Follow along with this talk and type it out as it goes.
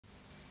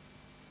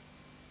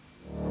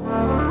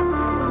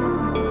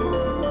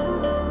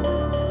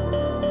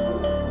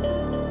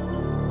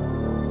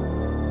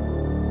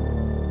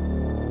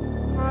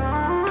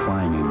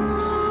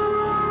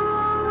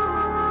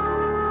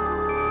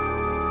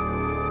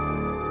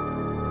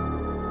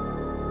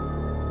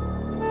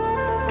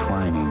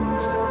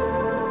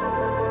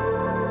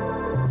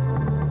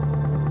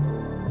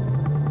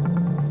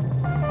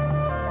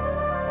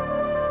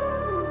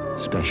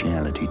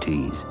specialty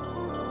teas.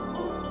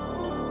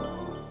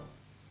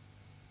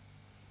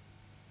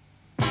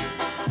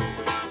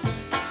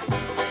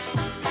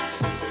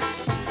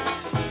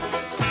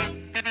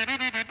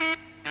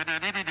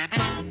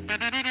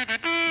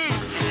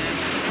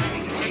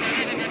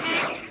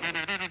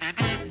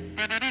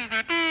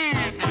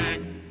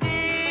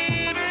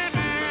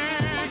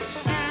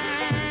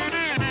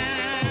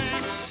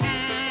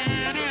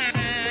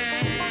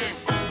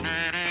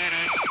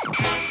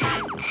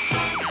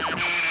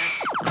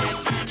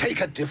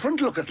 Take a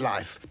different look at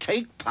life.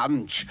 Take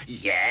punch,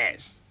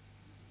 yes.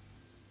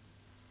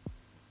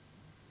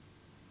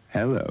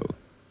 Hello.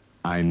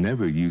 I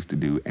never used to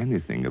do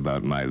anything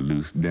about my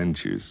loose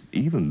dentures,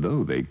 even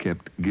though they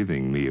kept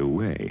giving me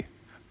away.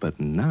 But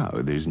now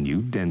there's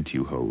new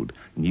Dentu-Hold.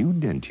 New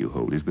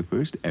Dentu-Hold is the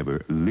first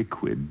ever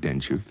liquid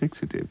denture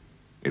fixative.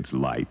 It's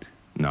light,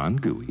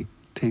 non-gooey,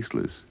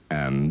 tasteless,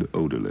 and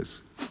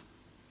odorless.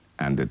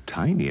 And a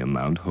tiny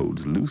amount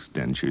holds loose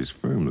dentures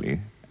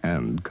firmly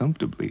and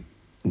comfortably.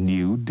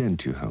 New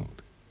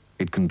Dentu-Hold.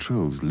 It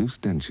controls loose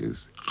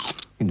dentures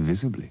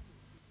invisibly.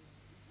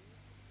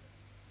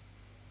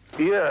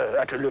 Here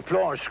at Le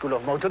Planche School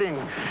of Motoring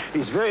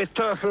is very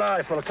tough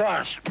life for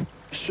cars.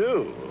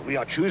 So, we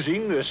are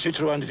choosing a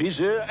Citroen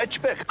Visa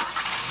hatchback.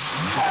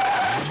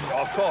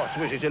 Of course,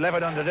 with its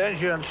 1100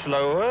 engine and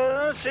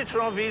slower,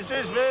 Citroen Visa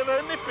is very,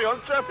 very nippy on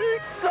traffic.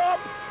 Calm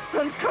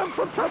and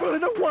comfortable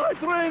in a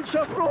wide range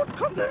of road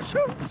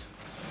conditions.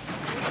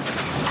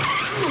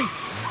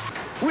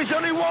 With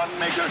only one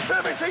major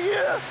service a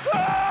year.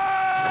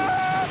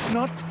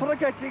 Not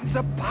forgetting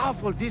the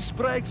powerful disc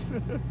brakes.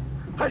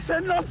 I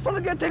said not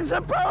forgetting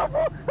the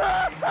powerful.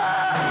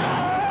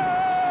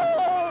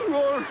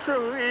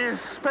 Also is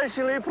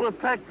specially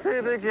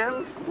protected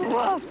against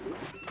rust.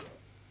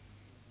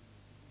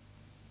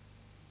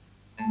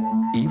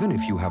 Even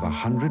if you have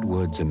 100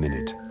 words a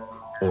minute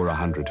or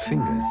 100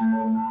 fingers,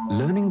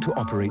 learning to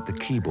operate the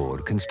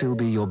keyboard can still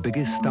be your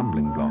biggest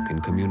stumbling block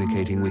in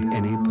communicating with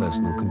any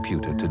personal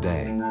computer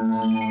today.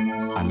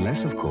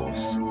 Unless, of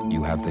course,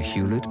 you have the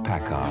Hewlett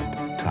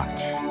Packard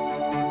Touch.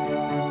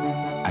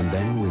 And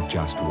then with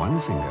just one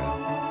finger,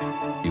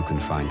 you can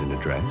find an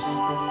address,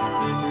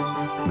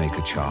 make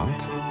a chart,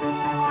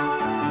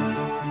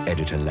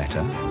 edit a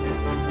letter,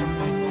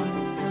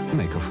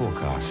 make a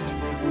forecast.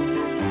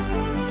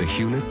 The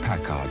Hewlett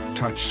Packard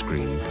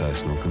touchscreen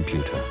personal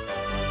computer.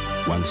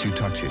 Once you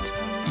touch it,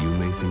 you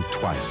may think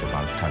twice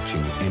about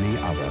touching any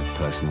other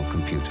personal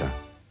computer.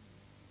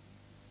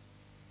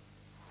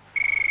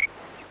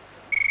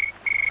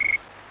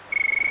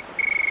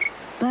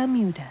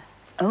 Bermuda,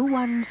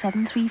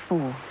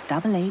 01734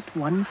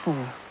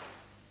 8814.